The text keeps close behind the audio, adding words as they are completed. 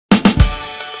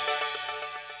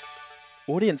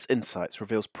Audience Insights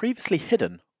reveals previously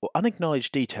hidden or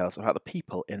unacknowledged details about the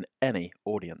people in any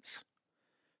audience.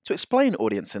 To explain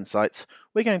Audience Insights,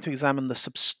 we're going to examine the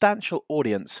substantial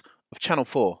audience of Channel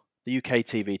 4, the UK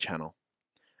TV channel.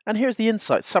 And here's the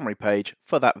Insights summary page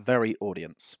for that very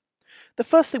audience. The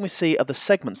first thing we see are the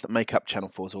segments that make up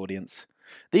Channel 4's audience.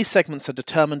 These segments are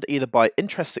determined either by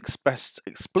interests expressed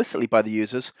explicitly by the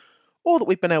users, or that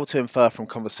we've been able to infer from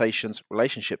conversations,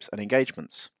 relationships, and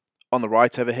engagements. On the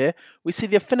right over here, we see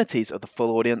the affinities of the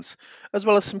full audience, as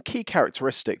well as some key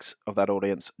characteristics of that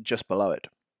audience just below it.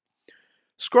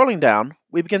 Scrolling down,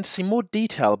 we begin to see more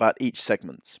detail about each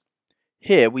segment.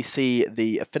 Here we see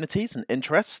the affinities and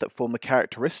interests that form the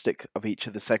characteristic of each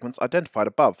of the segments identified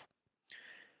above.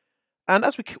 And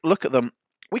as we look at them,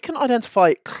 we can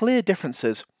identify clear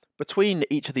differences between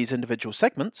each of these individual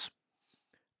segments.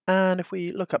 And if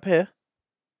we look up here,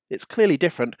 it's clearly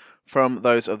different from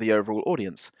those of the overall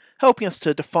audience, helping us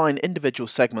to define individual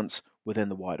segments within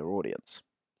the wider audience.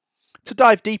 To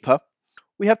dive deeper,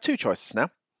 we have two choices now.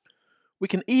 We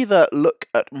can either look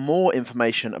at more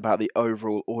information about the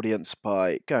overall audience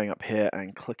by going up here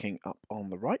and clicking up on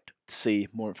the right to see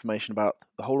more information about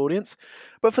the whole audience.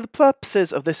 But for the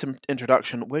purposes of this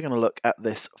introduction, we're going to look at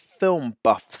this film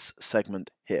buffs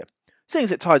segment here, seeing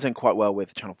as it ties in quite well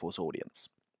with Channel 4's audience.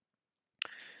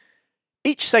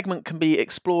 Each segment can be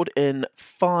explored in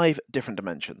 5 different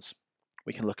dimensions.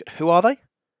 We can look at who are they,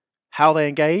 how they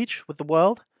engage with the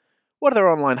world, what are their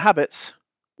online habits,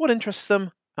 what interests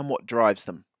them, and what drives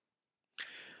them.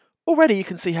 Already you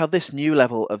can see how this new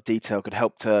level of detail could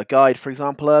help to guide, for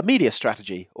example, a media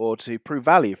strategy or to prove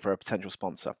value for a potential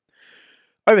sponsor.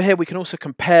 Over here we can also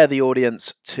compare the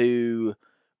audience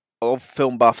of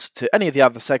film buffs to any of the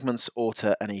other segments or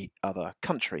to any other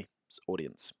country's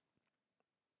audience.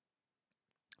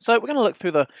 So we're going to look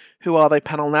through the Who Are They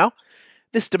panel now.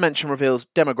 This dimension reveals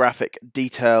demographic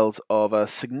details of a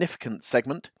significant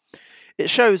segment. It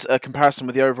shows a comparison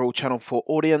with the overall Channel 4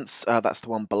 audience, that's the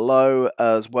one below,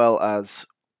 as well as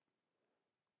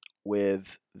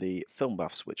with the film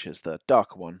buffs, which is the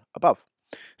darker one above.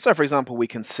 So for example, we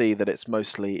can see that it's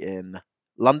mostly in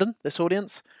London, this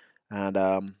audience, and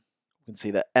we can see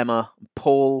that Emma and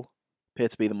Paul appear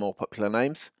to be the more popular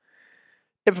names.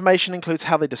 Information includes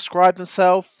how they describe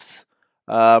themselves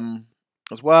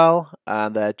as well,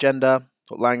 and their gender,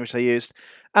 what language they used.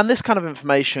 And this kind of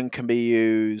information can be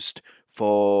used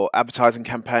for advertising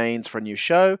campaigns for a new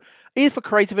show, either for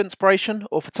creative inspiration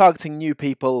or for targeting new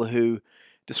people who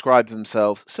describe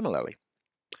themselves similarly.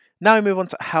 Now we move on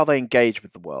to how they engage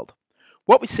with the world.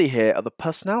 What we see here are the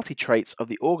personality traits of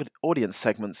the audience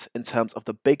segments in terms of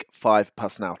the big 5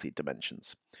 personality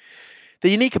dimensions. The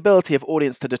unique ability of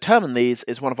audience to determine these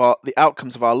is one of the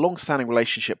outcomes of our long-standing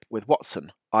relationship with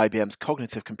Watson, IBM's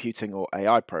cognitive computing or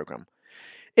AI program.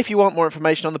 If you want more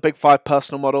information on the Big 5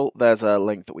 personal model, there's a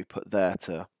link that we put there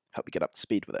to help you get up to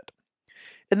speed with it.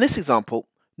 In this example,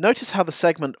 notice how the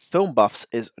segment Film Buffs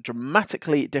is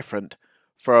dramatically different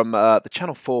from the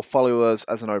Channel 4 followers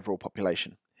as an overall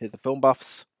population. Here's the Film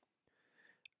Buffs,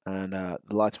 and the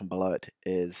light one below it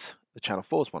is the Channel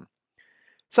 4's one.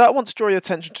 So I want to draw your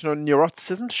attention to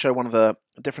neuroticism to show one of the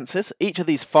differences. Each of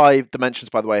these 5 dimensions,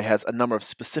 by the way, has a number of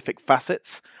specific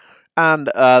facets, and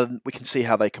we can see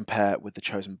how they compare with the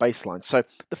chosen baseline. So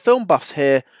the film buffs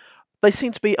here, they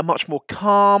seem to be a much more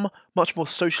calm, much more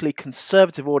socially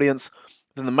conservative audience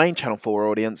than the main Channel 4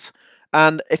 audience.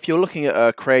 And if you're looking at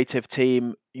a creative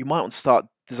team, you might want to start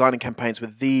designing campaigns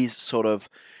with these sort of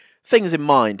things in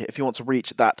mind if you want to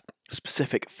reach that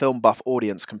specific film buff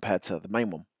audience compared to the main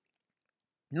one.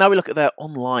 Now we look at their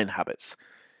online habits.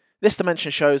 This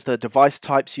dimension shows the device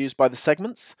types used by the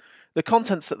segments, the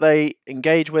contents that they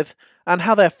engage with, and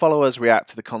how their followers react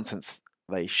to the contents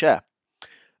they share.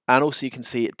 And also you can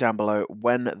see down below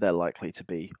when they're likely to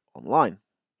be online.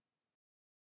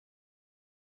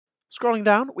 Scrolling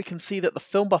down, we can see that the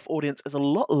film buff audience is a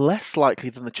lot less likely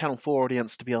than the Channel 4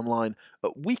 audience to be online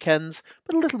at weekends,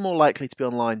 but a little more likely to be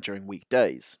online during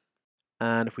weekdays.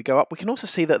 And if we go up, we can also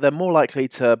see that they're more likely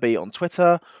to be on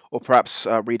Twitter or perhaps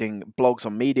reading blogs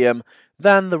on Medium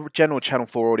than the general Channel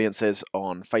 4 audiences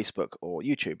on Facebook or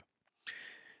YouTube.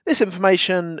 This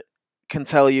information can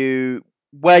tell you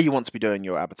where you want to be doing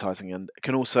your advertising, and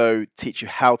can also teach you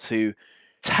how to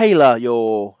tailor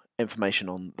your information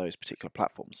on those particular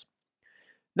platforms.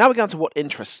 Now we're going to what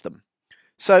interests them.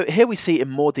 So here we see in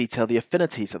more detail the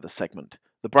affinities of the segment,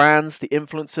 the brands, the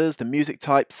influencers, the music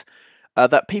types,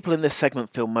 that people in this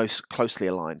segment feel most closely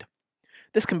aligned.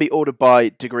 This can be ordered by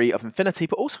degree of affinity,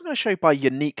 but also going to show by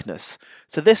uniqueness.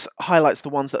 So this highlights the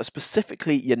ones that are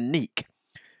specifically unique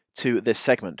to this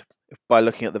segment by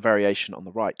looking at the variation on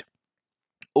the right.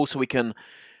 Also, we can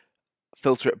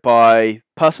filter it by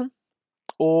person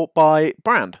or by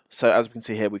brand. So as we can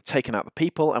see here, we've taken out the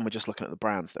people and we're just looking at the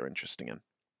brands they're interested in.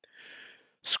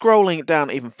 Scrolling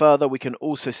down even further, we can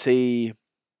also see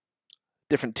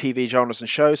different TV genres and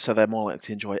shows, so they're more likely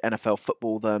to enjoy NFL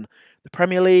football than the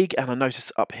Premier League, and I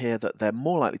notice up here that they're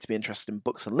more likely to be interested in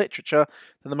books and literature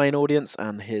than the main audience,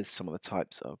 and here's some of the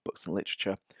types of books and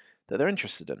literature that they're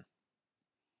interested in.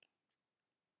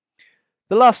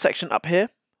 The last section up here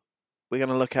we're going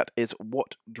to look at is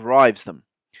what drives them.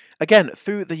 Again,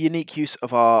 through the unique use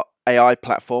of our AI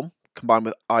platform, combined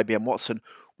with IBM Watson,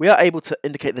 we are able to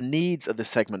indicate the needs of this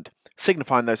segment,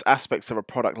 signifying those aspects of a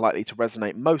product likely to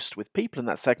resonate most with people in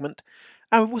that segment.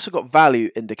 And we've also got values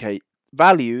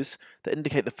that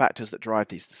indicate the factors that drive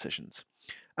these decisions.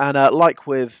 And like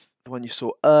with the one you saw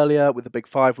earlier with the Big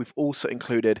Five, we've also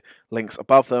included links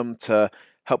above them to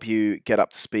help you get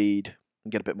up to speed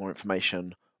and get a bit more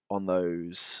information on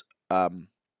those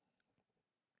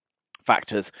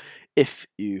factors if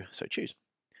you so choose.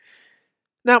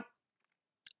 Now,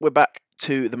 we're back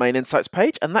to the main Insights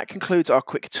page, and that concludes our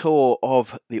quick tour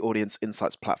of the Audience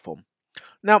Insights platform.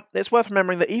 Now, it's worth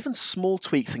remembering that even small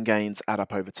tweaks and gains add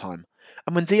up over time,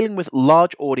 and when dealing with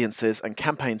large audiences and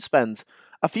campaign spends,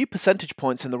 a few percentage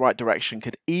points in the right direction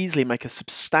could easily make a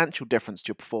substantial difference to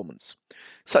your performance.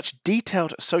 Such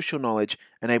detailed social knowledge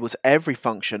enables every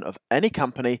function of any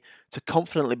company to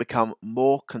confidently become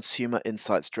more consumer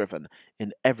insights driven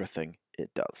in everything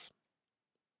it does.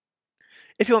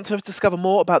 If you want to discover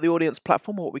more about the Audience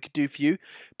platform or what we could do for you,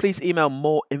 please email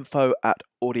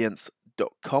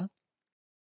moreinfo@audience.com.